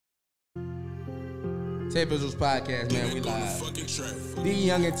Tape Visuals Podcast, man. We live.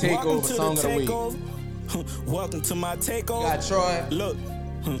 DUCHANE Takeover, Song of the Week. Welcome to my takeover. Got Troy. Look.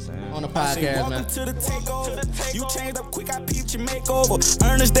 On the podcast, welcome man. to the takeover. You changed up quick, I peeped your makeover.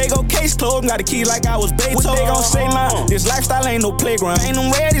 Ernest, they go case closed. Got a key like I was Beethoven. What they gon' say now? This lifestyle ain't no playground. Ain't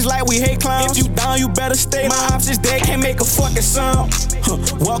them reddies like we hate clowns. If you down, you better stay. My ops is dead, can't make a fucking sound.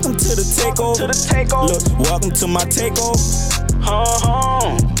 Welcome to the takeover. Look, welcome to my takeover.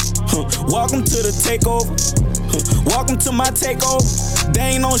 Welcome to the takeover. Welcome to my takeover.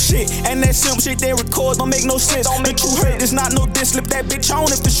 They ain't on shit, and that simple shit they record don't make no sense. The true hurt is not no diss. Slip that bitch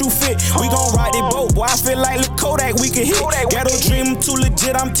on if the shoe fit. We gon' ride it boat, boy. I feel like Lil Kodak, we can hit. Ghetto dream, I'm too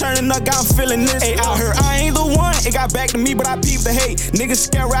legit. I'm turning up, I'm feeling this. Hey, out here, I ain't the one. It got back to me, but I peep the hate.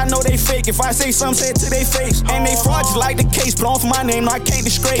 Niggas scared, I know they fake. If I say something, say it to they face. And they fraud just like the case, but on for my name, no, I can't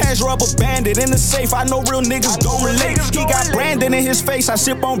disgrace. Cash rubber banded in the safe. I know real niggas gon' relate. He got Brandon in his face. I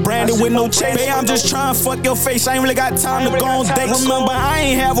sip on Brandon with no chase. Babe, I'm just trying to fuck your face. I ain't really got time to go on dates. Remember, I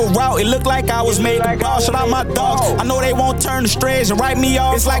ain't have a route. It looked like I was made to ball. Shout out my dogs. I know they won't turn the strays and write me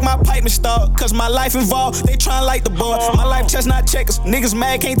off. It's like my pipe is stuck, cause my life involved. They tryna light the board. My life chestnut checkers. Niggas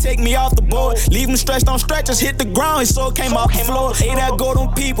mad, can't take me off the board. Leave them stretched on stretchers, hit the ground. His soul came off the floor. Hey, that go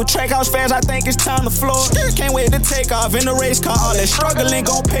them people. Track house fast, I think it's time to floor. Can't wait to take off in the race car. All that struggling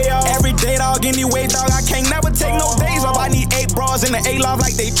gon' pay off. Every day, dog, anyway, dog. I can't never take no days off. I need 8 bras in the A-loft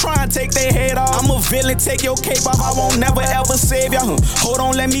like they tryna take their head off. I'm a villain, take your cape off. I won't never ever save ya. Hold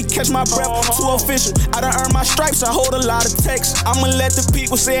on, let me catch my breath. Too official. I done earned my stripes. I hold a lot of texts. I'ma let the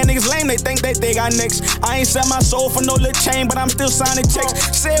people say niggas lame. They think that they got next. I ain't sell my soul for no little chain, but I'm still signing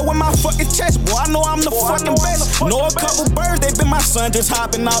checks. Say it with my fucking chest, boy. I know I'm the fucking best. Know a couple birds, they been my son just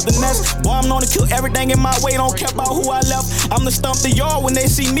hopping out the nest. Boy, I'm known to kill everything in my way. Don't care about who I left. I'm the stump the yard. When they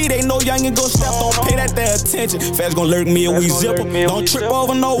see me, they know young and go step. Don't pay that their attention. Fast gon' lurk me and we zipper. Don't trip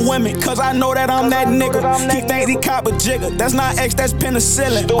over no women, cause I know that I'm that nigga. He think he cop a jigger. That's not X, that's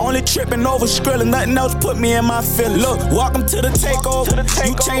penicillin. Only tripping over Skrilla, nothing else put me in my feelings. Look, welcome to the takeover.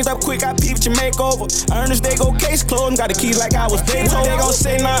 You changed up quick, I peeped your makeover. Ernest, they go case closed, got the keys like I was Beethoven. They gon'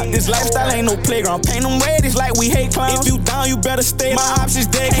 say nah, this lifestyle ain't no playground. Paint them red, it's like we hate clowns. If you down, you better stay. My ops is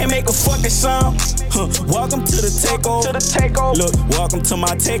dead, can't make a fucking sound. Welcome to the takeover. Look, welcome to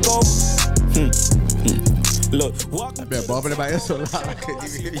my takeover. Look, welcome. I've been bumping about it so loud I couldn't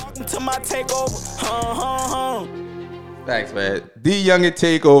even hear you. Welcome to my takeover. Thanks, man. DUCHANE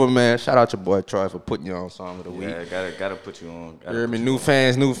Takeover, man. Shout out your boy Troy for putting you on Song of the Week. Yeah, gotta put you on. You heard me? New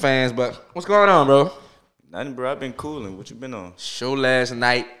fans. But what's going on, bro? Nothing, bro. I've been cooling. What you been on? Show last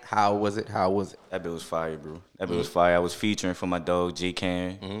night. How was it? That bit was fire, bro. That bit was fire. I was featuring for my dog,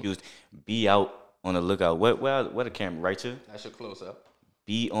 DUCHANE. He was be out on the lookout. What the camera? Right here? That's your close up.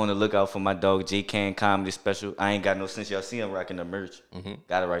 Be on the lookout for my dog, DUCHANE comedy special. I ain't got no sense. Y'all see him rocking the merch.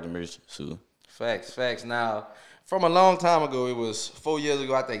 Gotta rock the merch, so. Facts. Now, from a long time ago, it was 4 years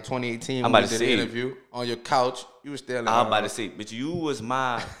ago, I think 2018, I'm when about we to did an say interview on your couch. You were still I'm about to say, but you was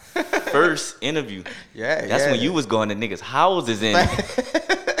my first interview. Yeah, That's when you was going to niggas' houses and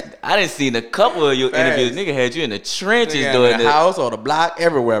I done seen a couple of your interviews. Nigga had you in the trenches doing the house or the block,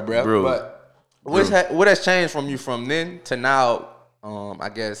 everywhere, bro. But Bro. what has changed from you from then to now, I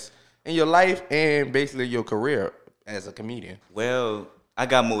guess, in your life and basically your career as a comedian? Well, I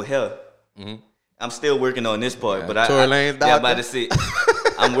got more hair. I'm still working on this part, but Tory Lane's I'm about doctor? to say,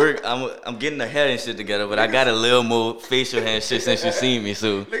 I'm getting the hair and shit together, but I got a little more facial hair and shit since you seen me,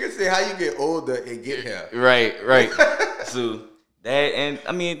 so. Nigga say how you get older and get hair. Right. So that, and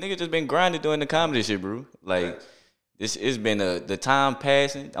I mean, nigga just been grinding doing the comedy shit, bro. Like this, it's been the time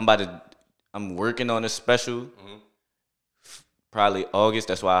passing. I'm working on a special. Probably August.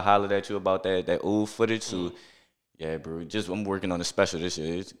 That's why I hollered at you about that old footage. So yeah, bro. I'm working on a special this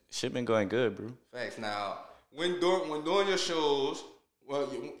year. Shit been going good, bro. Facts. Now, when doing your shows, well,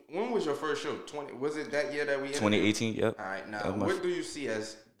 when was your first show? Was it that year that we interviewed? 2018. Yep. All right. Now, what do you see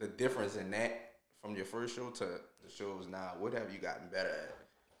as the difference in that from your first show to the shows now? What have you gotten better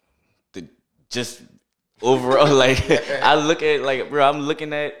at? Just overall, like I look at, like, bro, I'm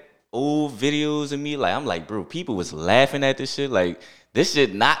looking at old videos of me, like I'm like, bro, people was laughing at this shit, like this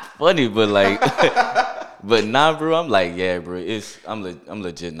shit not funny, but like, but nah, bro, I'm like, yeah, bro, I'm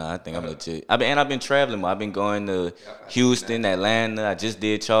legit now. I think I'm legit. I've been traveling. I've been going to Houston, Atlanta. I just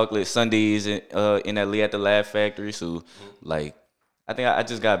did Chocolate Sundays in LA at the Laugh Factory. So like, I think I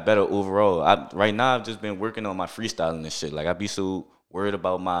just got better overall. Right now I've just been working on my freestyling and shit. Like I be so worried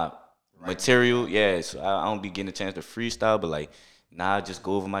about my material, yeah. So I don't be getting a chance to freestyle, but like. Now I just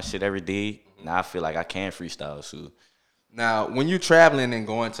go over my shit every day. Now I feel like I can freestyle. So now, when you traveling and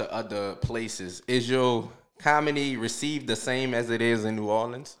going to other places, is your comedy received the same as it is in New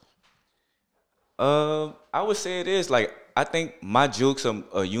Orleans? I would say it is like I think my jokes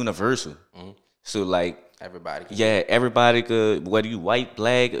are universal. So like Everybody can yeah, everybody could, whether you white,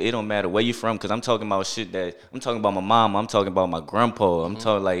 black, it don't matter where you from, cause I'm talking about shit that I'm talking about my mom, I'm talking about my grandpa, I'm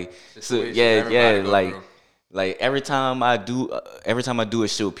talking like so Situation yeah, everybody yeah, go like through. like every time I do a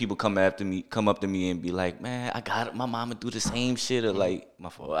show, people come up to me and be like, man, I got it. My mama do the same shit or like my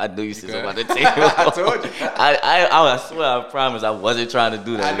fault. I knew you said something about the table. I told you. I swear, I promise, I wasn't trying to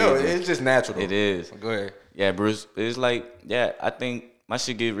do that. I know it's just natural. It is. Go ahead. Yeah, Bruce. It's like, yeah, I think my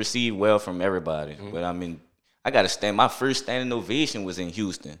shit get received well from everybody. But I mean, I gotta stand. My first standing ovation was in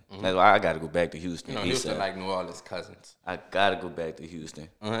Houston. That's why I gotta go back to Houston. You know, Houston like New Orleans cousins. I gotta go back to Houston.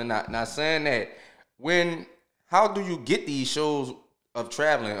 Now saying that, how do you get these shows of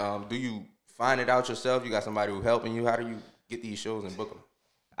traveling? Do you find it out yourself? You got somebody who helping you? How do you get these shows and book them?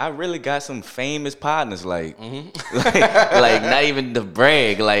 I really got some famous partners, like, like not even to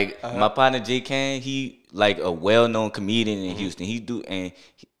brag. Like my partner DUCHANE, he like a well-known comedian in Houston. He do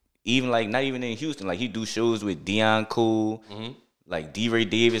even like not even in Houston, like he do shows with Deion Cole, like D-Ray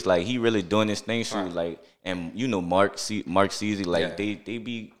Davis. Like he really doing this thing. So like, and you know Mark Caesar, like they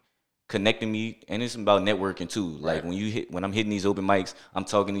be connecting me, and it's about networking too. Like when I'm hitting these open mics, I'm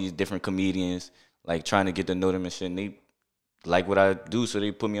talking to these different comedians, like trying to get to know them and shit. And they like what I do, so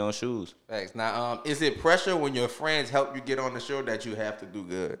they put me on shoes. Thanks. Now, is it pressure when your friends help you get on the show that you have to do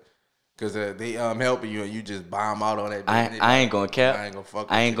good? Because they helping you and you just bomb out on that. I ain't gonna cap. I ain't gonna fuck.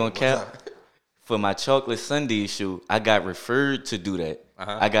 I ain't gonna cap. For my chocolate Sunday show, I got referred to do that.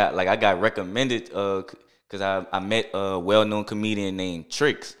 I got recommended because I met a well-known comedian named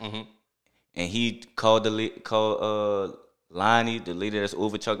Tricks, and he called Lonnie, the lady that's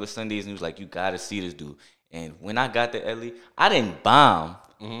over chocolate Sundays, and he was like, "You gotta see this dude." And when I got to LA, I didn't bomb,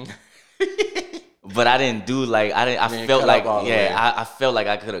 but I didn't do like I felt like I felt like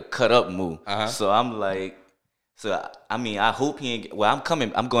I could have cut up more. So I'm like, I mean, I hope he ain't. Well,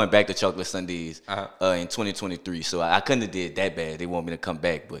 I'm going back to Chocolate Sundays in 2023. So I couldn't have did that bad. They want me to come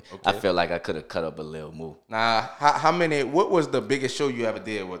back, but I felt like I could have cut up a little more. Now, how many? What was the biggest show you ever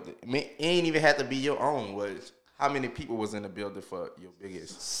did? It ain't even had to be your own. How many people was in the building for your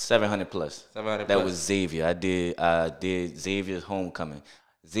biggest? 700 plus. 700 That plus. was Xavier. I did Xavier's homecoming.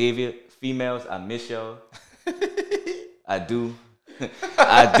 Xavier, females, I miss y'all. I do.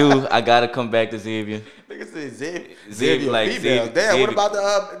 I gotta come back to Xavier. Nigga said Xavier, like females. Xavier. Damn, what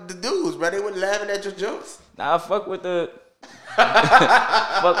about the dudes, bro? They were laughing at your jokes. Nah, I fuck with the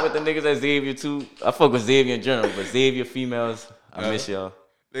fuck with the niggas at Xavier too. I fuck with Xavier in general, but Xavier females, I miss y'all.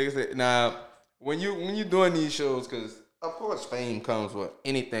 Nigga said, now when you doing these shows, because of course fame comes with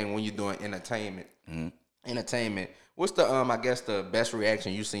anything when you're doing entertainment. Entertainment. What's the I guess the best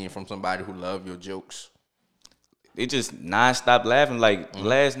reaction you seen from somebody who love your jokes? They just non-stop laughing. Like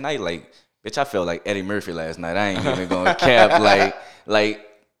last night, like bitch, I felt like Eddie Murphy last night. I ain't even gonna cap. Like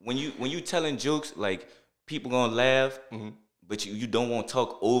when you telling jokes, like people gonna laugh, but you don't want to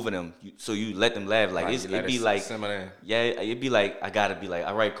talk over them, so you let them laugh. Like it'd be like, yeah, it'd be like I gotta be like,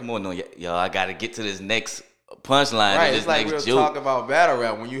 all right, come on, no, yo, I gotta get to this next punchline. Right, this it's like next we'll joke. talk about battle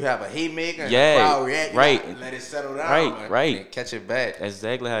rap when you have a haymaker and the crowd react, you let it settle down, and catch it back. That's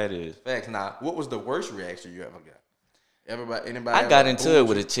exactly how it is. Facts. Now, what was the worst reaction you ever got? Anybody? I got into it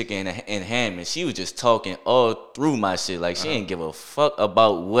with a chick in Hammond. She was just talking all through my shit. Like she didn't give a fuck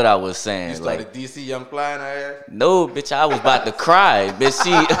about what I was saying. You started DC Young Fly in her ass? No, bitch, I was about to cry.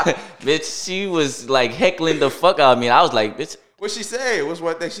 Bitch, she was like heckling the fuck out of me. I was like, bitch. What she say? What's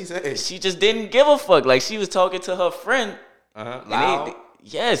one thing she said? She just didn't give a fuck. Like she was talking to her friend. Loud?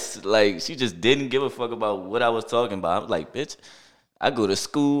 Yes, like she just didn't give a fuck about what I was talking about. I was like, bitch, I go to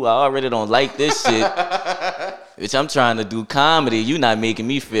school. I already don't like this shit. Bitch, I'm trying to do comedy. You not making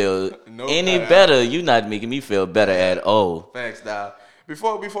me feel any better. You not making me feel better at all. Thanks, Dow.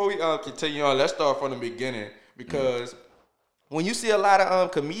 Before we continue on, let's start from the beginning, because when you see a lot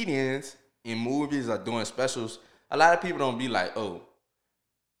of comedians in movies or doing specials, a lot of people don't be like, oh,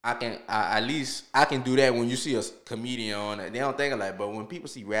 at least I can do that. When you see a comedian on it, they don't think of like. But when people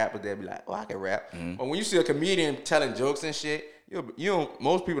see rappers, they'll be like, oh, I can rap. But when you see a comedian telling jokes and shit,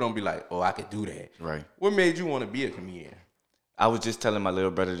 most people don't be like, oh, I could do that. Right. What made you want to be a comedian? I was just telling my little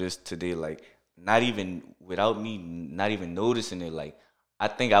brother this today. Like, not even without me not even noticing it. Like, I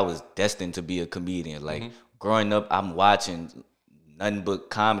think I was destined to be a comedian. Like, growing up, I'm watching nothing but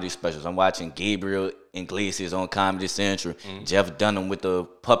comedy specials. I'm watching Gabriel Iglesias on Comedy Central, Jeff Dunham with the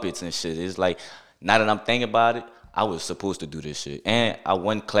puppets and shit. It's like, now that I'm thinking about it, I was supposed to do this shit. And I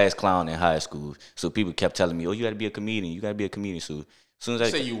won class clown in high school. So people kept telling me, oh, you got to be a comedian. You got to be a comedian. So as soon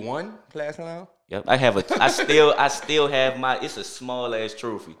as You say you won class clown? Yep, I still have my. It's a small ass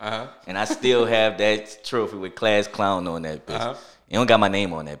trophy, and I still have that trophy with Class Clown on that bitch. It don't got my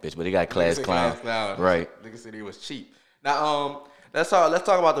name on that bitch, but it got Class Clown. Right. Nigga said he was cheap. Now, let's talk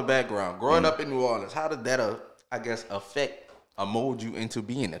about the background. Growing up in New Orleans, how did that, I guess, affect or mold you into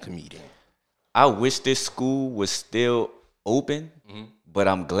being a comedian? I wish this school was still open, but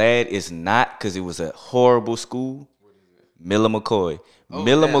I'm glad it's not because it was a horrible school. What is it? Miller McCoy. Oh,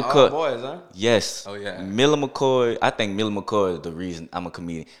 Miller damn, McCoy. all boys, huh? Yes. Oh, yeah. Miller McCoy. I think Miller McCoy is the reason I'm a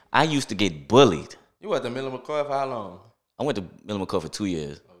comedian. I used to get bullied. You went to Miller McCoy for how long? I went to Miller McCoy for 2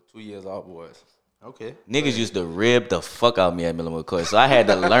 years. Oh, 2 years, all boys. Okay. Niggas used to rib the fuck out of me at Miller McCoy, so I had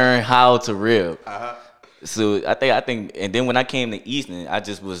to learn how to rib. So I think, and then when I came to Easton, I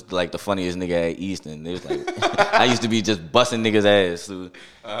just was like the funniest nigga at Easton. It was like I used to be just busting niggas' ass. So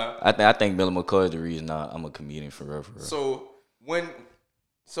I think Miller McCoy is the reason I'm a comedian for real. So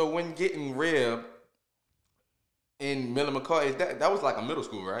when getting ribbed in Miller McCoy, that was like a middle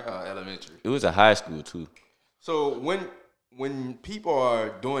school, right? Elementary. It was a high school too. So when people are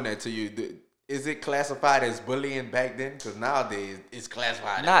doing that to you, is it classified as bullying back then? Because nowadays it's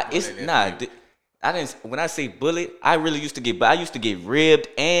classified. I didn't. When I say bullied, I used to get ribbed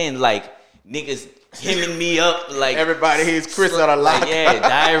and like niggas hemming me up like everybody here's Chris on a lot. Yeah,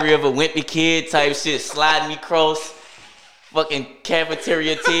 Diary of a Wimpy Kid type shit, sliding me across fucking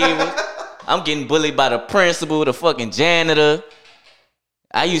cafeteria table. I'm getting bullied by the principal, the fucking janitor.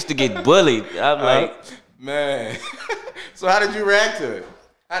 I used to get bullied. I'm like, man. So how did you react to it?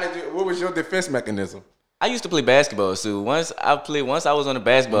 What was your defense mechanism? I used to play basketball, so once I was on the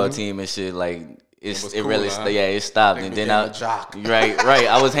basketball team and shit, like it stopped. And then right.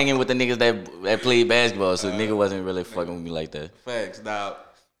 I was hanging with the niggas that played basketball, so nigga wasn't really fucking with me like that. Facts. Now,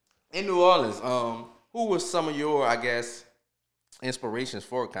 in New Orleans, who was some of your, I guess, inspirations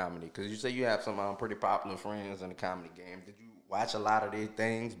for comedy? Because you say you have some pretty popular friends in the comedy game. Did you watch a lot of their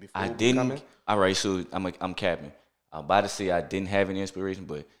things before? I didn't. All right, so I'm capping. I'm about to say I didn't have any inspiration,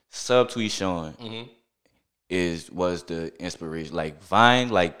 but Subtweet Sean was the inspiration. Like Vine,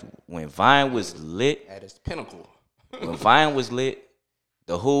 like when Vine was lit at its pinnacle. When Vine was lit,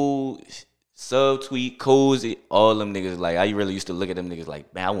 the whole Subtweet, Cozy, all them niggas, like I really used to look at them niggas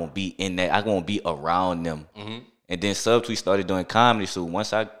like, man, I won't be in that. I won't be around them. And then Subtweet started doing comedy. So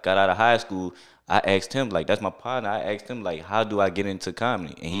once I got out of high school, I asked him, like, that's my partner. I asked him, like, how do I get into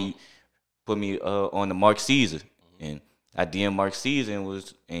comedy? And he put me on the Mark Caesar. And I DM Mark Caesar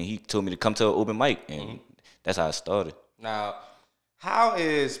and he told me to come to an open mic. And that's how I started. Now, how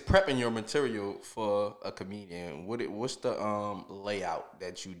is prepping your material for a comedian? What's the layout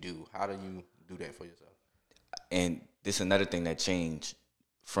that you do? How do you do that for yourself? And this is another thing that changed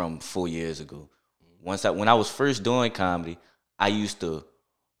from 4 years ago. When I was first doing comedy, I used to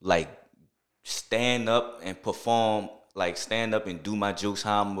like stand up and perform, like stand up and do my jokes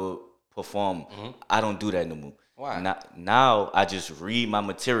how I'm gonna perform. I don't do that no more. Why? Now I just read my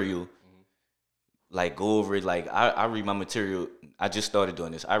material, like go over it. Like I read my material. I just started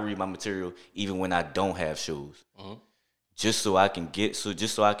doing this. I read my material even when I don't have shows, just so I can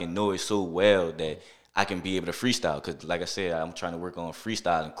know it so well that I can be able to freestyle. Cause like I said, I'm trying to work on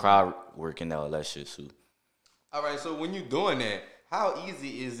freestyle and crowd work and all that shit. So, all right. So when you're doing that, how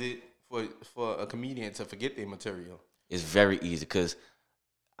easy is it for a comedian to forget their material? It's very easy because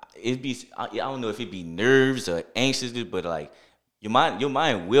I don't know if it be nerves or anxious, but like your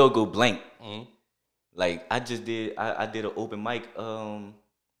mind will go blank. Like I just did an open mic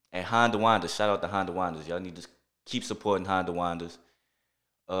at Honda Wanders. Shout out to Honda Wanders. Y'all need to keep supporting Honda Wanders.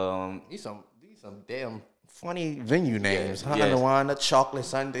 These some damn funny venue names. Honda Wanda, Chocolate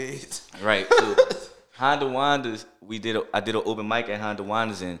Sundays. Right. So Honda Wanders, I did an open mic at Honda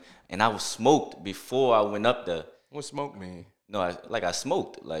Wanders and I was smoked before I went up there. What smoke mean? No, I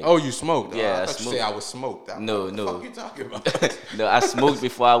smoked. Like, oh, you smoked? Yeah, I thought you say I was smoked. No. What the fuck you talking about? No, I smoked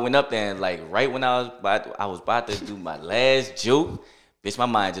before I went up there, and like right when I was about to do my last joke, bitch, my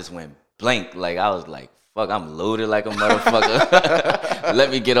mind just went blank. Like I was like, fuck, I'm loaded like a motherfucker.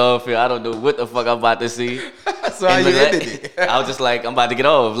 Let me get off here. I don't know what the fuck I'm about to see. So how you ended it? I was just like, I'm about to get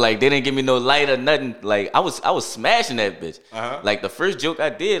off. Like they didn't give me no light or nothing. Like I was smashing that bitch. Like the first joke I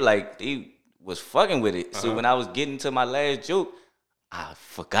did, like they was fucking with it. So when I was getting to my last joke, I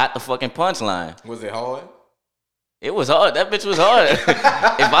forgot the fucking punchline. Was it hard? It was hard. That bitch was hard. If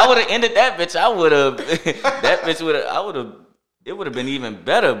I would have ended that bitch, I would have. That bitch would have. I would have. It would have been even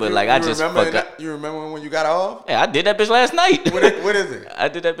better. But I just forgot. You remember when you got off? Yeah, I did that bitch last night. What is it? I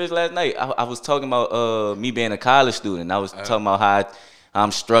did that bitch last night. I was talking about me being a college student. I was talking about how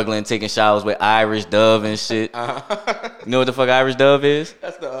I'm struggling taking showers with Irish Dove and shit. You know what the fuck Irish Dove is?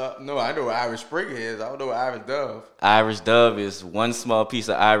 That's the no. I know what Irish Spring is. I don't know what Irish Dove. Irish Dove is one small piece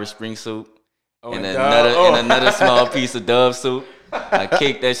of Irish Spring soup and Dove. another small piece of Dove soup. I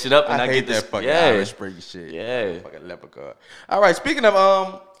cake that shit up and I hate get that fucking Irish Spring shit. Yeah. Fucking leprechaun. All right. Speaking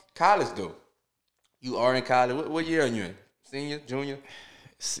of college though, you are in college. What year are you in? Senior, junior?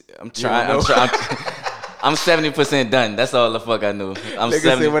 I'm trying. I'm 70% done. That's all the fuck I know. I'm Nigga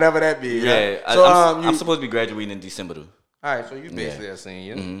 70. say whatever that be. Yeah. Right? So I'm supposed to be graduating in December though. All right. So you basically a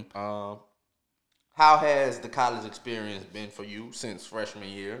senior. How has the college experience been for you since freshman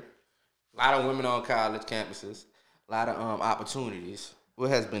year? A lot of women on college campuses. A lot of opportunities. What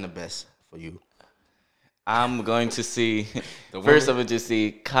has been the best for you? I'm going to see. First, I would just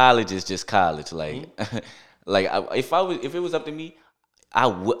see college is just college. Like, if it was up to me,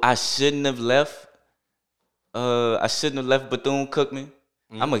 I shouldn't have left. I shouldn't have left Bethune-Cookman.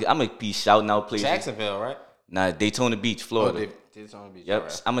 I'm gonna be shouting out places. Jacksonville, right? Nah, Daytona Beach, Florida. Daytona Beach. Yep,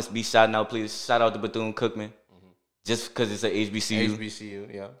 Right. I'm gonna be shouting out places. Shout out to Bethune-Cookman, just because it's a HBCU.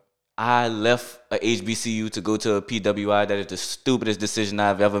 HBCU, yeah. I left a HBCU to go to a PWI. That is the stupidest decision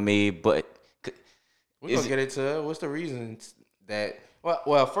I've ever made. But We're gonna get into it. What's the reasons that?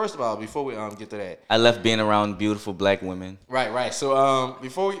 Well, first of all, before we get to that, I left being around beautiful black women. right. So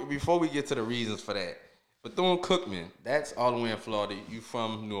before we get to the reasons for that, Bethune-Cookman, that's all the way in Florida. You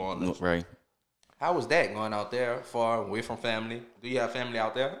from New Orleans, Right. How was that going out there, far away from family? Do you have family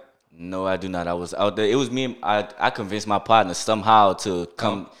out there? No, I do not. I was out there. It was me. And I convinced my partner somehow to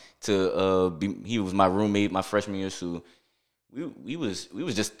come to be. He was my roommate my freshman year, so we was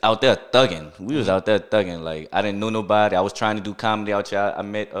just out there thugging. We was out there thugging. Like I didn't know nobody. I was trying to do comedy out there. I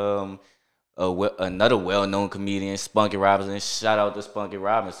met another well-known comedian, Spunky Robinson. Shout out to Spunky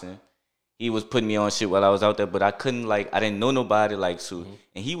Robinson. He was putting me on shit while I was out there, but I couldn't I didn't know nobody so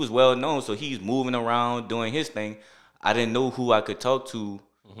and he was well known, so he's moving around doing his thing. I didn't know who I could talk to.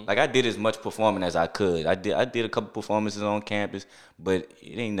 Like I did as much performing as I could. I did a couple performances on campus, but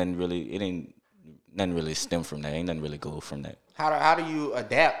it ain't nothing really stem from that. Ain't nothing really go from that. How do you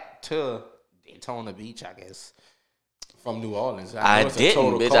adapt to Daytona Beach? I guess from New Orleans. I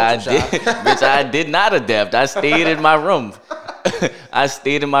didn't, bitch. Bitch, I did not adapt. I stayed in my room.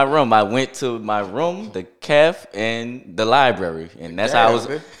 I went to my room, the caf, and the library, and that's how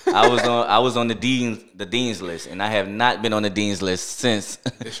I was on the dean's list, and I have not been on the dean's list since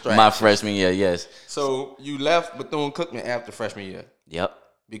my freshman year. Yes. So you left Bethune-Cookman after freshman year? Yep.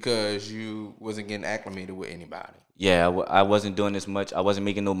 Because you wasn't getting acclimated with anybody. Yeah, I wasn't doing as much. I wasn't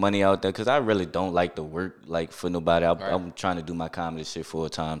making no money out there because I really don't like to work for nobody. I'm trying to do my comedy shit full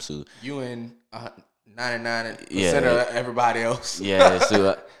time. So you and 99% of everybody else. Yeah,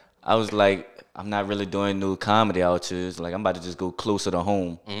 so I was like, I'm not really doing no comedy out here. It's like I'm about to just go closer to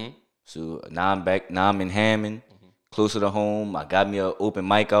home. So now I'm back. Now I'm in Hammond, closer to home. I got me an open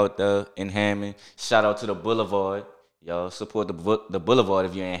mic out there in Hammond. Shout out to the Boulevard. Y'all support the Boulevard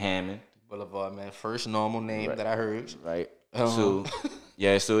if you're in Hammond. Boulevard, man. First normal name that I heard. Right. So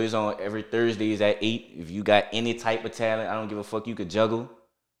it's on every Thursdays at 8. If you got any type of talent, I don't give a fuck. You could juggle.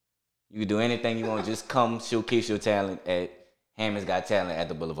 You can do anything you want. Just come showcase your talent at Hammond's Got Talent at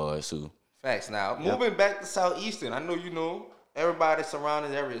the Boulevard. So facts. Now moving back to Southeastern, I know you know everybody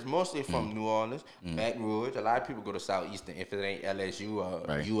surrounding areas, mostly from New Orleans, Baton Rouge. A lot of people go to Southeastern if it ain't LSU or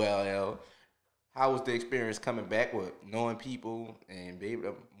ULL. How was the experience coming back with knowing people and be able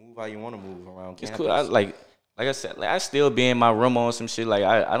to move how you want to move around campus? It's cool. Like I said, I still be in my room on some shit. Like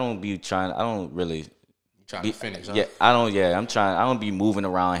I don't be trying. I don't really. Trying to finish, huh? Yeah, I don't. Yeah, I'm trying. I don't be moving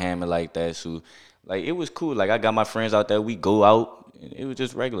around Hammond like that. So, like, it was cool. Like, I got my friends out there. We go out. It was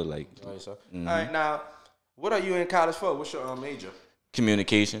just regular. Like, all right, so. All right, now, what are you in college for? What's your major?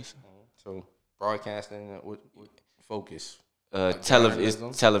 Communications. So, broadcasting. What focus?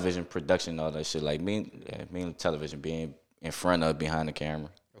 Television production, all that shit. Like, mainly television, being in front of, behind the camera.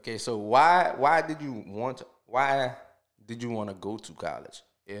 Okay, so why did you want to go to college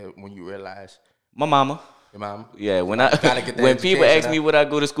when you realized? My mama. Your mom? Yeah, when people ask me what I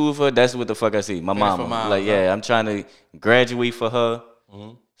go to school for, that's what the fuck I see. My mama. Like, yeah, I'm trying to graduate for her,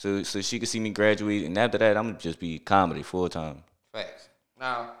 so she can see me graduate, and after that, I'm gonna just be comedy full time. Facts.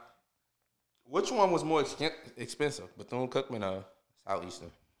 Now, which one was more expensive, Bethune-Cookman or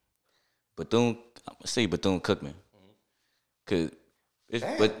Southeastern? I'm gonna say Bethune-Cookman, cause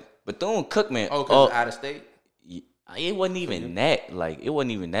Bethune-Cookman. Oh, cause out of state. It wasn't even that. Like, it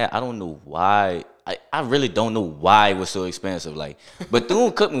wasn't even that. I don't know why. I really don't know why it was so expensive. Like,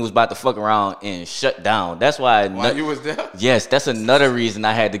 Bethune-Cookman was about to fuck around and shut down. That's why. Why you was there? Yes, that's another reason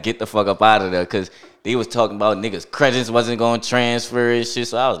I had to get the fuck up out of there. Cause they was talking about niggas credits wasn't gonna transfer and shit.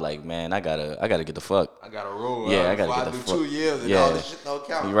 So I was like, man, I gotta get the fuck. I gotta roll. Yeah, I gotta get the fuck. 2 years and Yeah. all this shit don't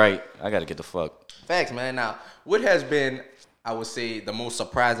count. You're right. I gotta get the fuck. Facts, man. Now, what has been, I would say, the most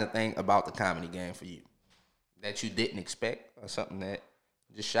surprising thing about the comedy game for you that you didn't expect, or something that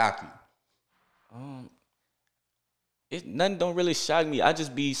just shocked you? Nothing don't really shock me. I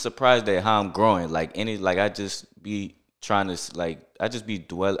just be surprised at how I'm growing. Like I just be trying to I just be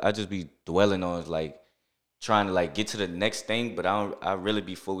dwelling on like trying to like get to the next thing, but I really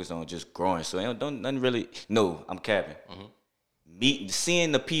be focused on just growing. So don't nothing really. No, I'm capping.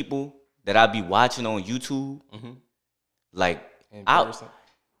 Seeing the people that I be watching on YouTube, like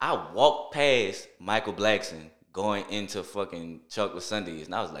I walked past Michael Blackson going into fucking Chocolate Sundays,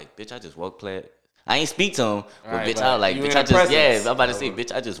 and I was like, bitch, I just walked past. I ain't speak to him, but right, bitch, I was like, you bitch, in I the just, presence. I'm about to say,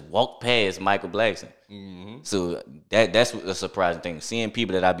 bitch, I just walked past Michael Blackson. So that's a surprising thing. Seeing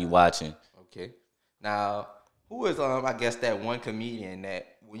people that I be watching. Okay. Now, who is I guess that one comedian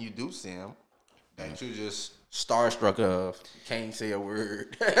that when you do see him, that you just starstruck of, can't say a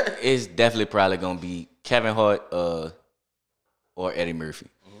word? It's definitely probably gonna be Kevin Hart or Eddie Murphy.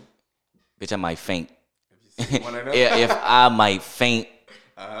 Bitch, I might faint. One of them? If I might faint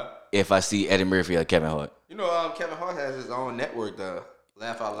if I see Eddie Murphy or Kevin Hart. You know, Kevin Hart has his own network, the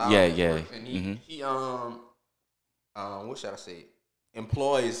Laugh Out Loud. Yeah, network, yeah. And he what should I say?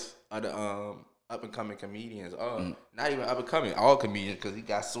 Employs other up and coming comedians. Not even up and coming, all comedians, because he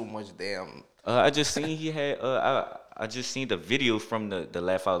got so much damn. I just seen he had. I just seen the video from the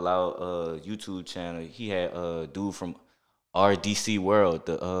Laugh Out Loud YouTube channel. He had a dude from RDC World.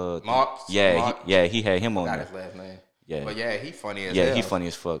 The Mark. he had him on Got there. his last name. Yeah, But yeah, he funny as yeah, hell. he funny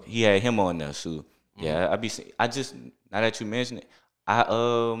as fuck. He had him on there, so yeah. I just now that you mention it,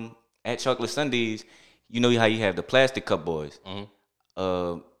 I at Chocolate Sundays, you know how you have the plastic cup boys.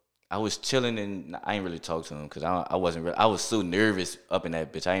 I was chilling and I ain't really talk to him because I wasn't. I was so nervous up in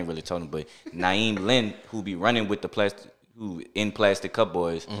that bitch. I ain't really talking. But Naeem Lynn, who be running with the plastic cup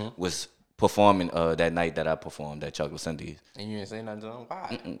boys, was performing that night that I performed at Chocolate Sundays. And you ain't say nothing to him?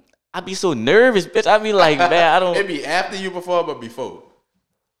 Why? I be so nervous, bitch. I be like, man, I don't. It be after you perform, but before.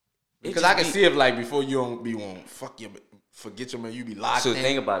 Because I can see if like before you don't be on forget your man, you be locked in. So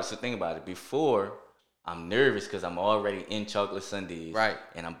think about it. Before, I'm nervous because I'm already in Chocolate Sundays. Right.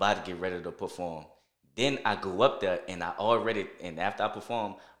 And I'm about to get ready to perform. Then I go up there and after I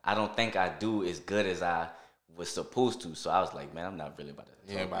perform, I don't think I do as good as I was supposed to. So I was like, man, I'm not really about to talk.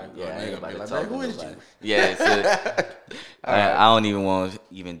 I ain't about to talk like, to who is nobody. you? Yeah, so I don't even want to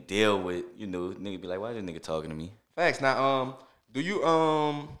even deal with, nigga be like, why is this nigga talking to me? Facts. Now, do you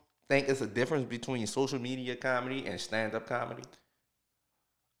think it's a difference between social media comedy and stand up comedy?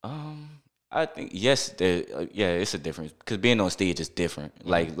 I think yes, it's a difference because being on stage is different.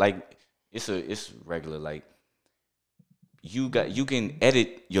 Like it's regular. Like you can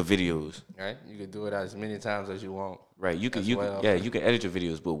edit your videos. Right, you can do it as many times as you want. Right, you can edit your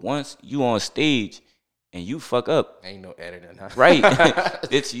videos, but once you on stage and you fuck up, ain't no editing, huh? right?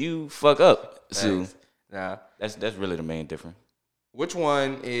 It's you fuck up. So nah, that's really the main difference. Which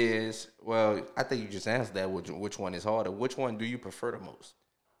one is? Well, I think you just answered that. Which one is harder? Which one do you prefer the most?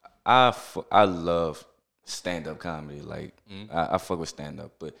 I love stand up comedy. Like I fuck with stand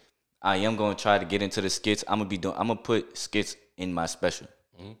up, but I am gonna try to get into the skits. I'm gonna put skits in my special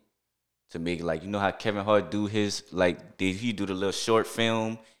to make like how Kevin Hart do his did he do the little short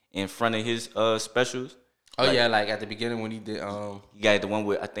film in front of his specials? Oh yeah, like at the beginning when he did he got the one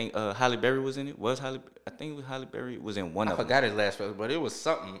with I think Halle Berry was in it. I think Halle Berry was in one of them. I forgot his last film, but it was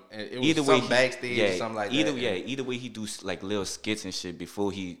something. It was either way, something backstage or something like that. Either way he do like little skits and shit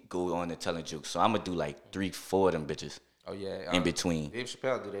before he go on and telling jokes. So I'm gonna do like 3-4 of them bitches. Oh yeah, in between. Dave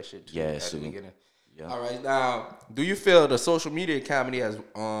Chappelle did that shit too. Yeah, at so the beginning. Yeah. All right, now do you feel the social media comedy has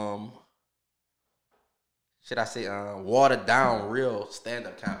should I say watered down real stand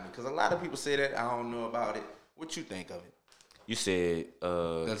up comedy? Because a lot of people say that. I don't know about it. What you think of it? You said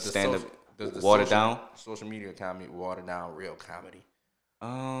stand up does watered down? Social media comedy water down real comedy?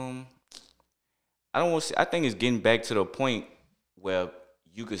 I don't want to say. I think it's getting back to the point where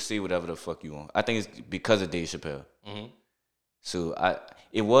you could say whatever the fuck you want. I think it's because of Dave Chappelle. So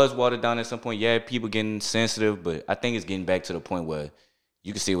it was watered down at some point. Yeah, people getting sensitive, but I think it's getting back to the point where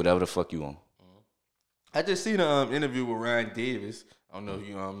you can say whatever the fuck you want. I just seen an interview with Ryan Davis. I don't know if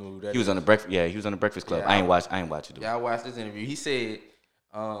you know who that is. He was on the Breakfast. Yeah, he was on the Breakfast Club. Yeah, I ain't watch it. Though. Yeah, I watched this interview. He said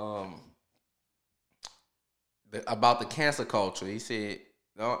about the cancel culture. He said,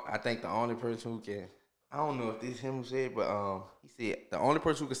 "No, I think the only person who can." I don't know if this is him who said, but he said the only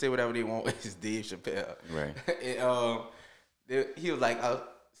person who can say whatever they want is Dave Chappelle. Right. And, he was like,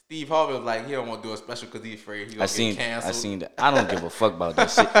 Steve Harvey was like, he don't want to do a special because he's afraid he's going to get canceled. I seen that. I don't give a fuck about that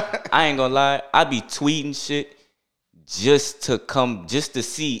shit. I ain't gonna lie. I be tweeting shit just to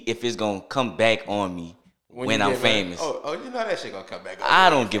see if it's gonna come back on me when I'm famous. Oh, you know that shit gonna come back on I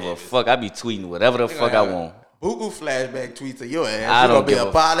don't give a fuck. I be tweeting whatever the fuck I want. Boo flashback tweets of your ass. I don't be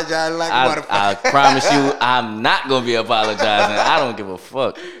apologizing like a motherfucker. I promise you, I'm not gonna be apologizing. I don't give a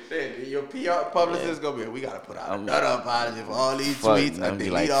fuck. Your PR publicist is gonna be, we gotta put out another apology for all these tweets. I'm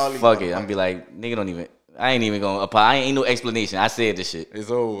be like, fuck it. I'm be like, nigga, don't even. I ain't even gonna apologize. Ain't no explanation. I said this shit. It's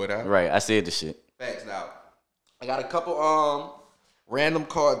over with, huh? Right. I said this shit. Facts now. I got a couple random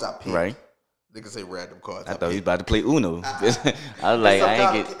cards I picked. Right. Nigga say random cards. I thought he was about to play Uno. I was like,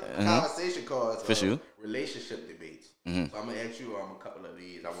 I ain't get conversation cards for sure. Relationship debates. So I'm gonna ask you a couple of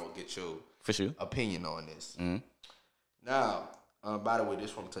these. I want to get your for sure opinion on this. Now, by the way,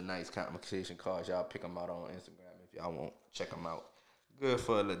 this from tonight's conversation cards. Y'all pick them out on Instagram if y'all want. Check them out. Good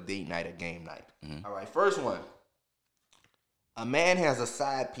for a little date night or game night. All right, first one. A man has a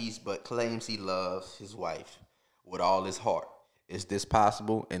side piece but claims he loves his wife with all his heart. Is this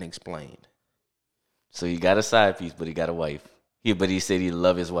possible and explained? So he got a side piece, but he got a wife. But he said he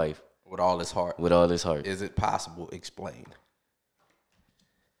love his wife with all his heart. With all his heart. Is it possible? Explained.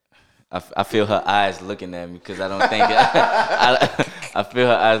 I feel her eyes looking at me because I don't think I feel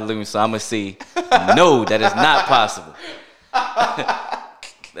her eyes looking. So I'm gonna say no. That is not possible.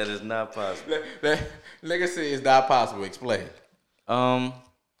 That is not possible. Nigga say it's not possible. Explain. I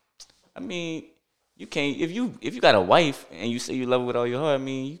mean, you can't if you got a wife and you say you love her with all your heart. I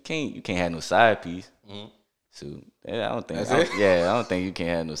mean, you can't have no side piece. So yeah, I don't think. I don't think you can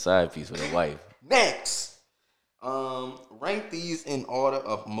have no side piece with a wife. Next, rank these in order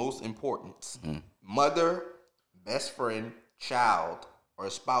of most importance: mother, best friend, child, or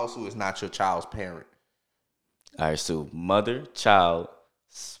spouse who is not your child's parent. All right, so mother, child,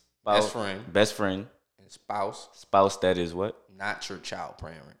 spouse, best friend, and spouse. Spouse that is what? Not your child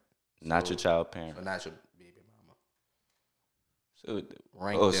parent. Not your child parent. Or not your baby mama. So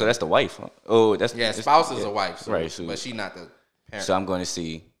rank so that's the wife, huh? Oh, that's spouse is a wife, so, right? So, but she not the parent. So I'm going to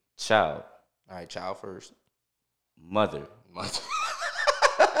see child. All right, child first. Mother.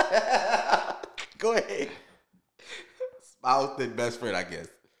 Go ahead. Spouse then best friend, I guess.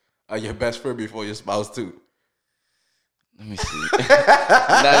 Your best friend before your spouse too. Let me see. Now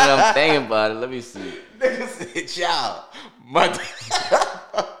that I'm thinking about it, let me see. Nigga said child, mother,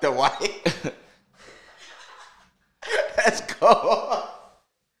 the wife. Let's go.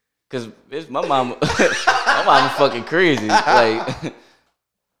 Cause it's my mama. My mama fucking crazy. Like,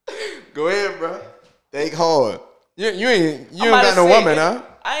 go ahead, bro. Think hard. You ain't got no woman, huh?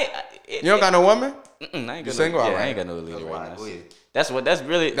 You don't got no woman? I ain't got no single. Yeah, I ain't got no lady right now. That's why.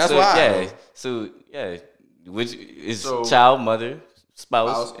 Yeah. So yeah, which is child, mother,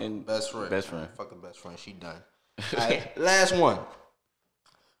 spouse, and best friend. Best friend. Fucking best friend. She done. All right, last one.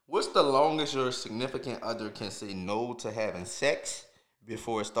 What's the longest your significant other can say no to having sex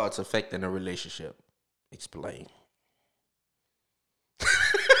before it starts affecting a relationship? Explain.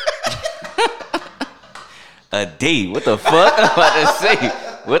 A date? What the fuck? I'm about to say.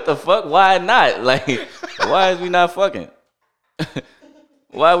 What the fuck? Why not? Like, why is we not fucking?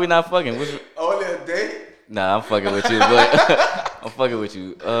 Why are we not fucking? Only a date? Nah, I'm fucking with you, but I'm fucking with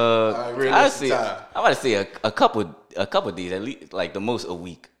you. I see. I'm about to say a couple days at least, like the most a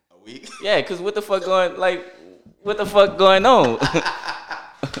week. A week? Yeah, cause what the fuck going on? What the fuck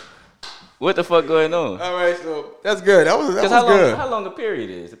going on? All right, so that's good. That was good. How long a period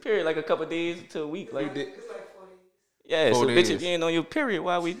is? A period like a couple days to a week, like. It's like 4 days. Yeah, 4 so days. Bitch, if you ain't on your period,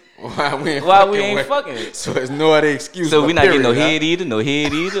 why we ain't fucking? So it's no other excuse. So we not getting no head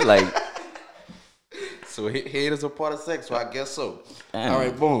either, like. So head is a part of sex, so I guess so. Damn. All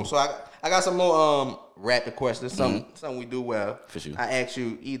right, boom. So I got some more rapid questions. Something we do well. For sure. I ask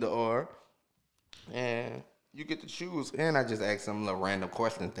you either or, and you get to choose. And I just ask some little random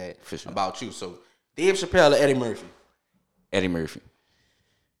questions about you. So Dave Chappelle or Eddie Murphy? Eddie Murphy.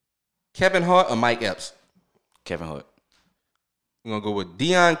 Kevin Hart or Mike Epps? Kevin Hart. We're gonna go with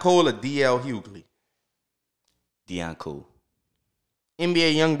Deion Cole or D.L. Hughley? Deion Cole.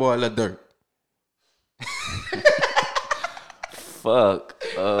 NBA YoungBoy or Lil Durk? Fuck.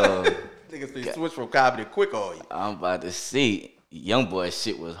 Niggas switch from comedy quick on you. I'm about to see. Young boy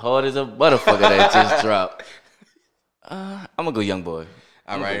shit was hard as a motherfucker that just dropped. I'm gonna go young boy.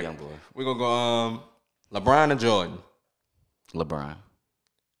 All right. Young boy. We're gonna go LeBron or Jordan? LeBron.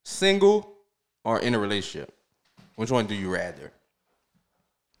 Single or in a relationship? Which one do you rather?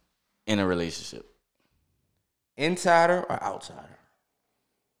 In a relationship. Insider or outsider?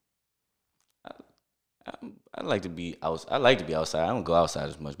 I like to be outside. I don't go outside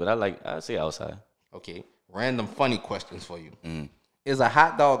as much, but I say outside. Okay. Random funny questions for you. Is a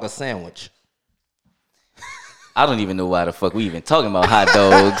hot dog a sandwich? I don't even know why the fuck we even talking about hot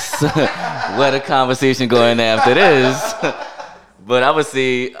dogs. Where the conversation going after this? But I'm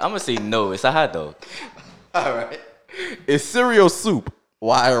gonna say no. It's a hot dog. All right. Is cereal soup?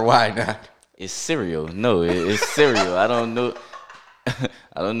 Why or why not? It's cereal. No, it's cereal. I don't know.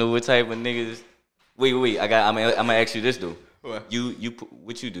 I don't know what type of niggas. Wait. I'm gonna ask you this though. What?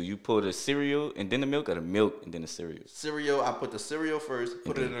 What you do? You pour the cereal and then the milk, or the milk and then the cereal? Cereal. I put the cereal first.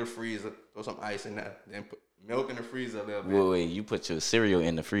 Put it in the freezer. Throw some ice in there. Then put milk in the freezer a little bit. Wait. You put your cereal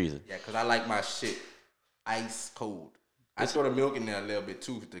in the freezer? Yeah, cause I like my shit ice cold. I throw the milk in there a little bit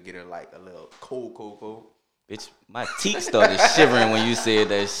too to get it like a little cold. Bitch, my teeth started shivering when you said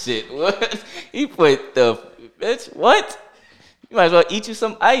that shit. What? He put the bitch. What? You might as well eat you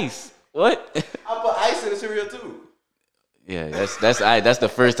some ice. What? I put ice in the cereal too. Yeah, that's the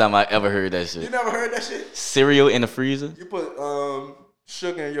first time I ever heard that shit. You never heard that shit? Cereal in the freezer? You put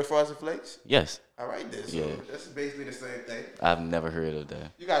sugar in your Frosted Flakes? Yes. All right, then. So Yeah. that's basically the same thing. I've never heard of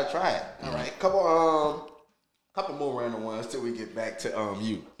that. You gotta try it. All right. Couple more random ones till we get back to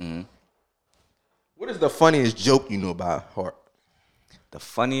you. Mm-hmm. What is the funniest joke you know about heart? The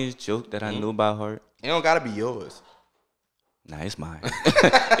funniest joke that I know about heart? It don't gotta be yours. Nah, it's mine.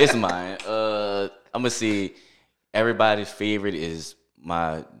 It's mine. I'm gonna say everybody's favorite is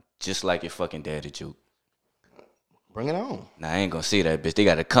my just like your fucking daddy joke. Bring it on. Nah, I ain't gonna say that, bitch. They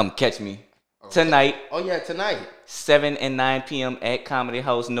gotta come catch me tonight. Oh yeah, tonight. 7 and 9 p.m. at Comedy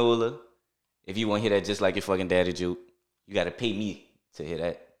House NOLA. If you want to hear that just like your fucking daddy joke, you got to pay me to hear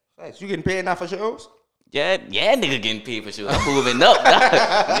that. Thanks. You getting paid now for shows? Yeah, nigga getting paid for shoes. I'm moving up. Nah.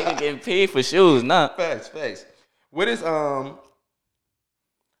 Nigga getting paid for shoes, nah. Facts. What is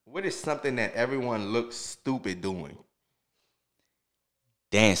something that everyone looks stupid doing?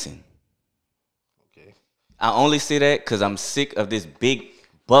 Dancing. Okay. I only say that because I'm sick of this big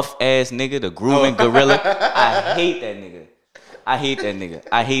buff ass nigga, the grooving gorilla. I hate that nigga. I hate that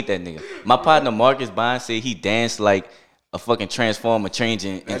nigga. My partner Marcus Bond said he danced like a fucking transformer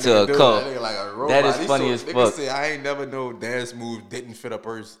changing into a car. That is funny as fuck. Nigga say, I ain't never know dance moves didn't fit a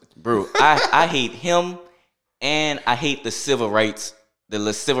person. Bro, I hate him, and I hate the civil rights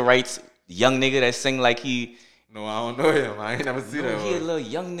young nigga that sing like he. No, I don't know him. I ain't never seen that. He a little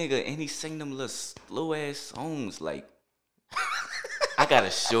young nigga, and he sing them little slow ass songs like. I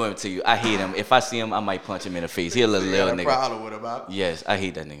gotta show him to you. I hate him. If I see him, I might punch him in the face. He a little nigga. Problem with him, huh? Yes, I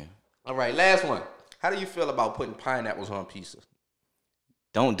hate that nigga. All right, last one. How do you feel about putting pineapples on pizza?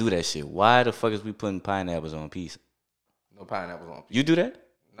 Don't do that shit. Why the fuck is we putting pineapples on pizza? No pineapples on pizza. You do that?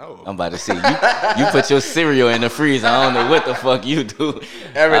 No. I'm about to say you put your cereal in the freezer. I don't know what the fuck you do.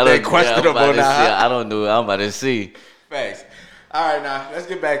 Everything questionable now. I don't know. I'm about to see. Thanks. All right, now let's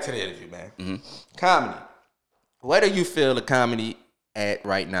get back to the interview, man. Mm-hmm. Comedy. Where do you feel the comedy at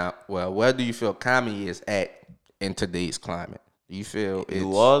right now? Well, where do you feel comedy is at in today's climate? Do you feel it's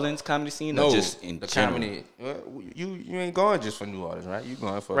New Orleans comedy scene, or just in the general? comedy? Well, you ain't going just for New Orleans, right? You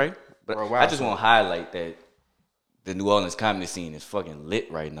going for right? But I just want to highlight that the New Orleans comedy scene is fucking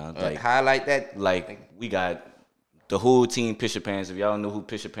lit right now. Like highlight that. Like we got the whole team. Pisher Pants. If y'all know who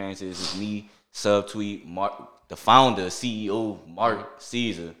Pisher Pants is, it's me, Subtweet, Mark, the founder, CEO, Mark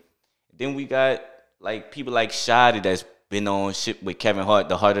Caesar. Then we got like people like Shadi that's been on shit with Kevin Hart,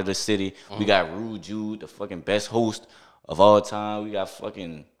 the heart of the city. Mm-hmm. We got Rude Jude, the fucking best host of all time. We got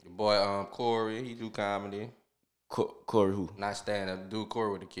fucking your boy Corey, he do comedy. Corey who? Not stand up, do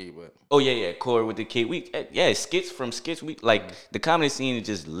Corey with the key, but Corey with the key. We skits. We like the comedy scene is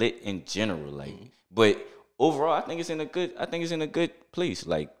just lit in general. Like, but overall, I think it's in a good place.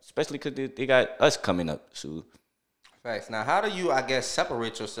 Like, especially because they got us coming up. So, facts. Now, how do you, I guess,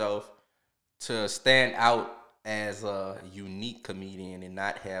 separate yourself to stand out as a unique comedian and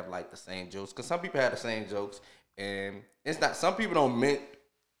not have like the same jokes? Because some people have the same jokes, and it's not. Some people don't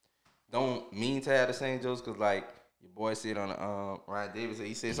mean to have the same jokes. Because like your boy said on Ryan Davis,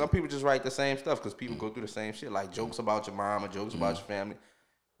 he said some people just write the same stuff because people go through the same shit. Like jokes about your mom or jokes about your family.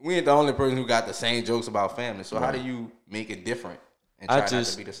 We ain't the only person who got the same jokes about family. So how do you make it different and try not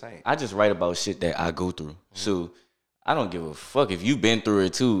to be the same? I just write about shit that I go through. So I don't give a fuck if you've been through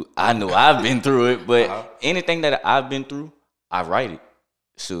it too. I know I've been through it, but anything that I've been through, I write it.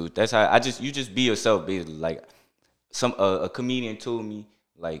 So that's how you just be yourself, basically. Like a comedian told me,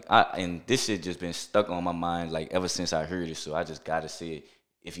 like and this shit just been stuck on my mind like ever since I heard it. So I just gotta say it.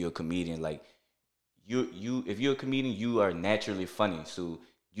 If you're a comedian, like if you're a comedian, you are naturally funny. So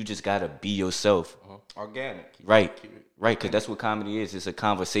you just gotta be yourself. Organic. Right. Because that's what comedy is. It's a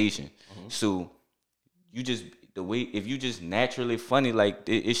conversation. So you just the way if you just naturally funny, like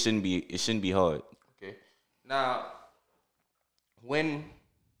it shouldn't be hard. Okay. Now, when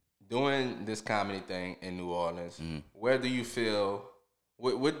doing this comedy thing in New Orleans, where do you feel?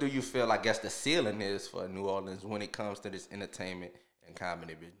 What do you feel? I guess the ceiling is for New Orleans when it comes to this entertainment and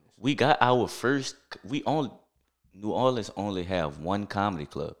comedy business. We got our first. New Orleans only have one comedy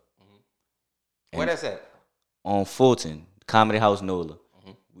club. Where that's at? On Fulton, Comedy House NOLA.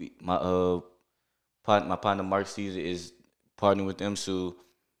 My partner Mark Caesar is partnering with them, so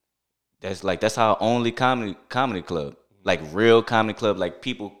that's our only comedy club, like real comedy club. Like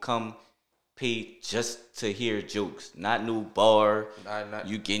people come pay just to hear jokes, not no bar.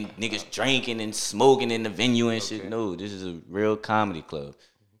 You getting niggas drinking and smoking in the venue and shit. No, this is a real comedy club,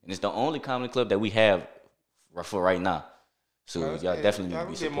 and it's the only comedy club that we have for right now. So y'all definitely need to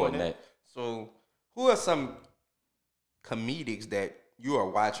be supporting that. So who are some comedics that you are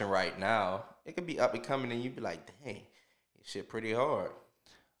watching right now? It could be up and coming, and you be like, "Dang, this shit pretty hard."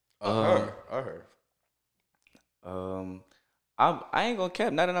 Her. I ain't gonna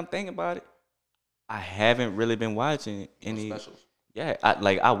cap. Now that I'm thinking about it, I haven't really been watching any specials. Yeah,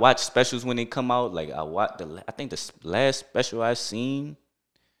 I watch specials when they come out. Like I think the last special I seen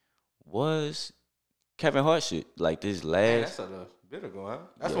was Kevin Hart shit. Like this last. Man, that's a bit ago, huh?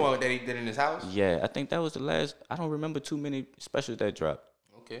 That's the one that he did in his house. Yeah, I think that was the last. I don't remember too many specials that dropped.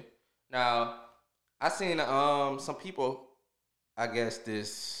 Okay. Now, I seen some people, I guess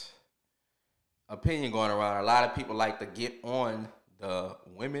this opinion going around. A lot of people like to get on the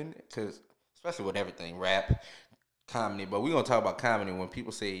women, cause especially with everything, rap, comedy. But we're gonna talk about comedy when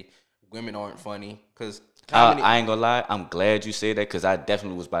people say women aren't funny, cause comedy. I ain't gonna lie. I'm glad you say that, cause I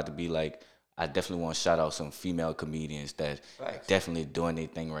definitely was about to be like, I definitely want to shout out some female comedians that definitely doing their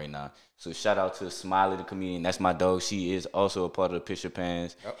thing right now. So shout out to Smiley the comedian. That's my dog. She is also a part of the Picture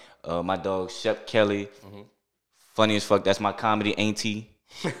Pans. Yep. My dog Shep Kelly, funny as fuck. That's my comedy auntie.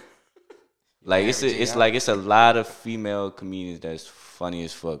 Like it's a lot of female comedians that's funny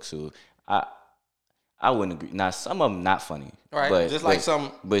as fuck. So I wouldn't agree. Now some of them not funny, right? But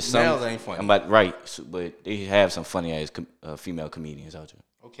some males ain't funny. Right, so, but they have some funny ass female comedians out there.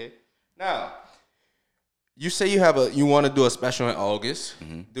 Okay. Now, you say you want to do a special in August.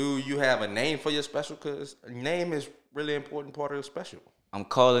 Do you have a name for your special? Because name is really important part of the special. I'm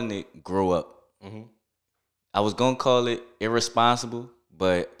calling it Grow Up. I was going to call it Irresponsible,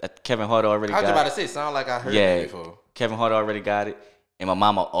 but Kevin Hart already got it. I was about to say, sound like I heard that before. Kevin Hart already got it. And my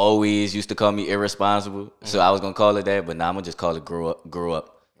mama always used to call me Irresponsible. So I was going to call it that, but now I'm going to just call it Grow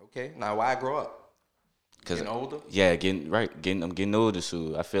Up. Okay. Now, why Grow Up? Getting older? Yeah, I'm getting older,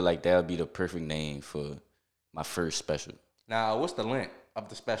 so I feel like that would be the perfect name for my first special. Now, what's the length of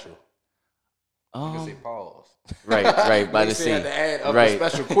the special? You can say pause. Right, by the scene. The ad of the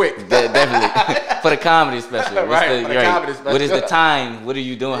special quick. Definitely. For the comedy special. For the comedy special. What is the time? What are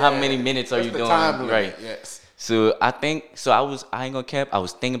you doing? How many minutes are you doing? Time limit? Right. Yes. So I ain't gonna cap, I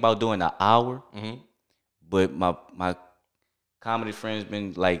was thinking about doing an hour, but my comedy friends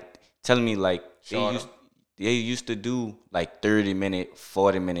been like telling me like they used to do like 30-minute,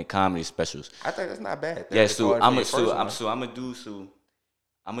 40-minute comedy specials. I think that's not bad. Yeah, so I'm gonna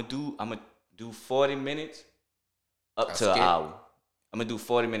do 40 minutes up to an hour. I'm gonna do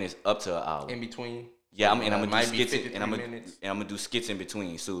 40 minutes up to an hour. In between. Yeah, I'm gonna do skits and I'm gonna do skits in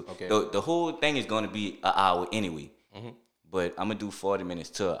between. So the whole thing is gonna be an hour anyway. But I'm gonna do 40 minutes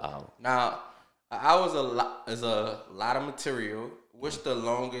to an hour. Now, an hour is a lot of material. What's the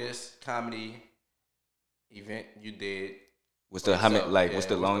longest comedy event you did? What's the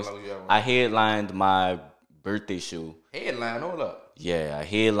longest? I headlined my birthday show. Hold up. Yeah, I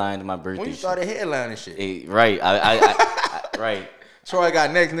headlined my birthday show. When you started headlining shit? Right. I right. Troy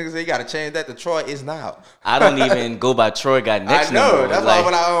Got Next, niggas. They gotta change that to Troy Is Now. I don't even go by Troy Got Next. I know. No more. That's why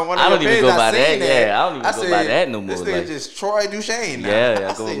when I don't even go by that. Yeah, I don't even go by that no more. This nigga just Troy DUCHANE now.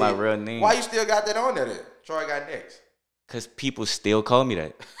 Yeah, I go with my real name. Why you still got that on there then? Troy Got Next. Cause people still call me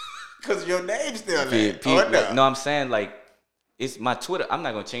that. Cause your name's still there. No, I'm saying like it's my Twitter. I'm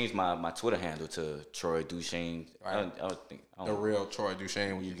not gonna change my Twitter handle to Troy DUCHANE. Right. I don't think the real Troy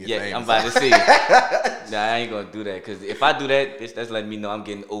DUCHANE when you get famous. Yeah, I'm about to say. Nah, I ain't gonna do that. Cause if I do that, that's letting me know I'm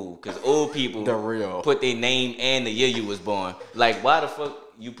getting old. Cause old people put their name and the year you was born. Like why the fuck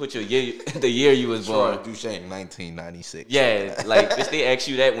you put your year, the year you was born? Troy DUCHANE, 1996. Yeah, like if they ask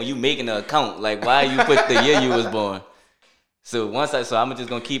you that when you making an account, like why you put the year you was born? So I'm just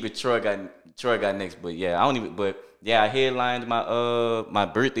gonna keep it Troy got next. But yeah, I headlined my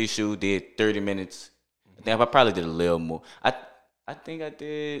birthday show, did 30 minutes. I think I probably did a little more. I think I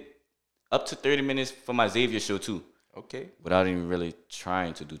did up to 30 minutes for my Xavier show too. Okay. without even really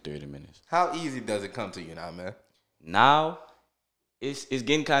trying to do 30 minutes. How easy does it come to you now, man? Now, it's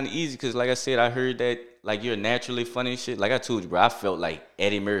getting kind of easy because, like I said, I heard that like you're naturally funny and shit. Like I told you, bro, I felt like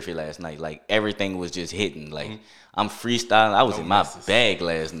Eddie Murphy last night. Like everything was just hitting. Like I'm freestyling. I was in my bag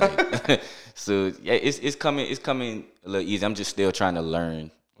last night. So yeah, it's coming a little easy. I'm just still trying to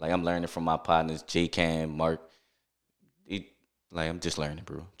learn. Like I'm learning from my partners, DUCHANE, Mark. I'm just learning,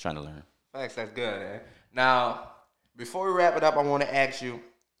 bro. Trying to learn. Thanks, that's good, man. Now, before we wrap it up, I want to ask you,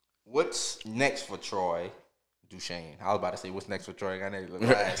 what's next for Troy DUCHANE? I was about to say, what's next for Troy? I know you look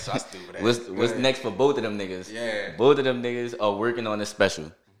like so stupid. What's next for both of them niggas? Yeah. Both of them niggas are working on a special.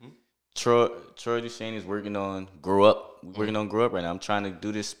 Troy DUCHANE is working on Grow Up. We're working on Grow Up right now. I'm trying to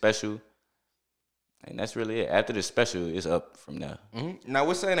do this special. And that's really it. After the special, it's up from there. Now,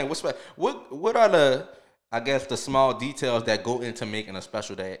 what's saying that? What are the, I guess, the small details that go into making a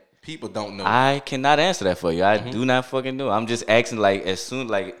special that people don't know? I cannot answer that for you. I do not fucking know. I'm just asking, like, as soon,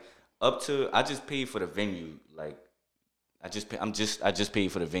 like, up to, I just paid for the venue. Like, I just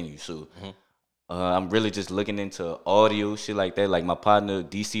paid for the venue. So, I'm really just looking into audio, shit like that. Like, my partner,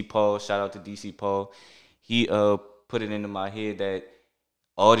 DC Paul, shout out to DC Paul. He put it into my head that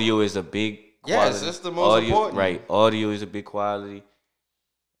audio is a big quality. Yes, it's the most important. Right, audio is a big quality.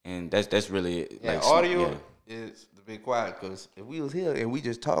 And that's really it. Yeah, like, audio is the big quiet, because if we was here and we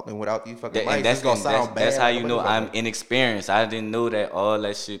just talking without these fucking mics, that's it's gonna sound bad. That's how you know I'm inexperienced. I didn't know that all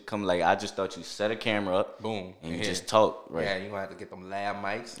that shit come. Like, I just thought you set a camera up, boom, and you just talk. Right. Yeah, you gonna have to get them lav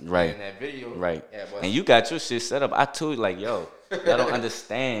mics. Right. In that video. Right. Yeah, and you got your shit set up. I told you, like, yo, y'all don't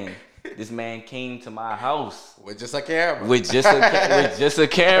understand. This man came to my house with just a camera. With just a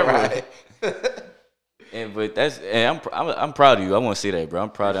camera. Right. I'm proud of you. I want to say that, bro. I'm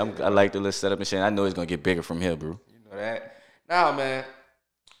proud of you. I like the little setup and shit. I know it's gonna get bigger from here, bro. You know that. Now, man,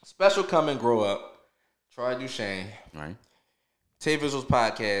 special come and grow up. Troy DUCHANE. Right. Tay Visuals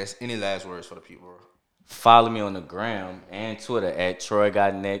Podcast. Any last words for the people, bro? Follow me on the gram and Twitter at Troy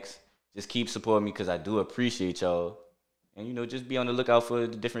Got Next. Just keep supporting me because I do appreciate y'all. And, you know, just be on the lookout for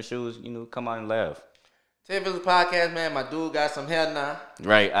the different shows. You know, come out and laugh. Tay Visuals Podcast, man. My dude got some hair now.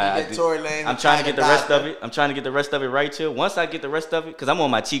 Right. I'm trying to get the rest of it. I'm trying to get the rest of it right here. Once I get the rest of it, because I'm on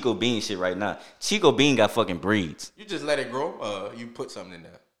my Chico Bean shit right now. Chico Bean got fucking braids. You just let it grow. You put something in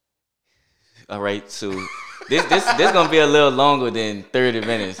there. All right. So this going to be a little longer than 30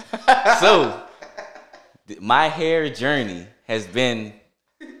 minutes. So my hair journey has been,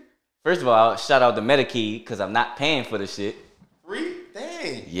 first of all, shout out to Medicaid because I'm not paying for the shit. Free?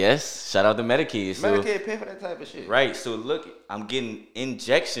 Dang. Yes, shout out to Medicaid. So, Medicaid pay for that type of shit. Right. So look, I'm getting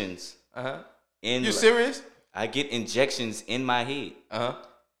injections. You serious? I get injections in my head.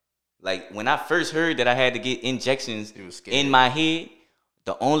 Like when I first heard that I had to get injections in my head,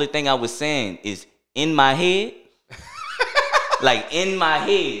 the only thing I was saying is in my head. Like in my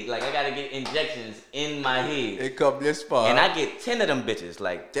head. Like I gotta get injections in my head. It come this far. And I get 10 of them bitches.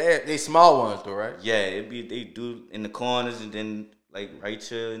 Like they small ones though, right? Yeah, they do in the corners and then like right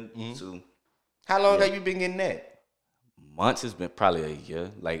here and so. How long have you been getting that? Months. It's been probably a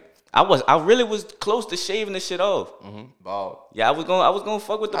year. Like I really was close to shaving the shit off. Bald. Yeah, I was gonna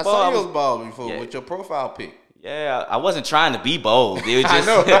fuck with the bald. I saw you was bald before with your profile pic. Yeah, I wasn't trying to be bold. It was just,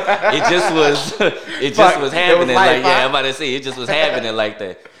 it just was happening. Like, yeah, I'm about to say, it just was happening like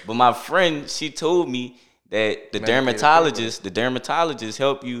that. But my friend, she told me that the dermatologist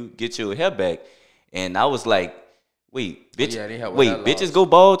help you get your hair back, and I was like, wait, bitches go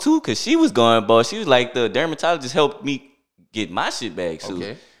bald too? Cause she was going bald. She was like, the dermatologist helped me get my shit back.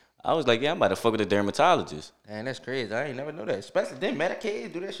 So I was like, yeah, I'm about to fuck with the dermatologist. Man, that's crazy. I ain't never know that. Especially then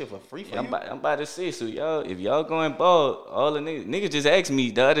Medicaid do that shit for free for you. I'm about to say, so y'all, if y'all going bald, all the niggas just asked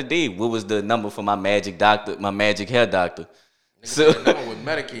me the other day what was the number for my magic hair doctor. So the number with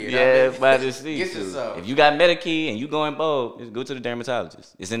Medicaid. Yeah, I'm about to see. Get yourself. If you got Medicaid and you going bald, just go to the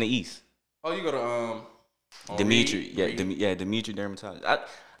dermatologist. It's in the East. Oh, you go to Dimitri. Dimitri dermatologist.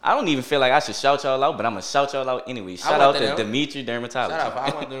 I don't even feel like I should shout y'all out, but I'm gonna shout y'all out anyway. Shout out to Dimitri dermatologist. Shout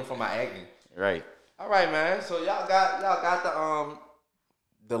out. I went there for my acne. Right. All right, man. So y'all got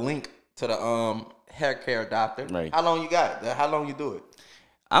the link to the hair care doctor. Right. How long you got it? How long you do it?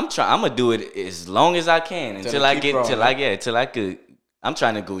 I'm gonna do it as long as I can until I could. I'm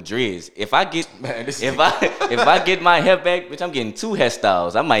trying to go dreads. If I get if I get my hair back, bitch, I'm getting 2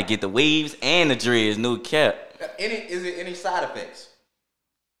 hairstyles. I might get the waves and the dreads, no cap. Is it any side effects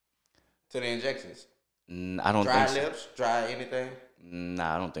to the injections? I don't think so. Dry lips? Dry anything?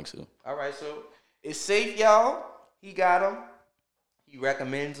 Nah, I don't think so. All right, so it's safe, y'all. He got them. He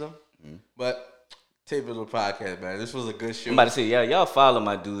recommends them. But Tape Visual Podcast, man. This was a good show. I'm about to say, y'all follow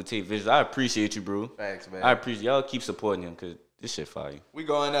my dude, Tape Visual. I appreciate you, bro. Thanks, man. I appreciate y'all keep supporting him because this shit fire. We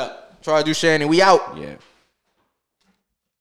going up. Try DUCHANE, we out. Yeah.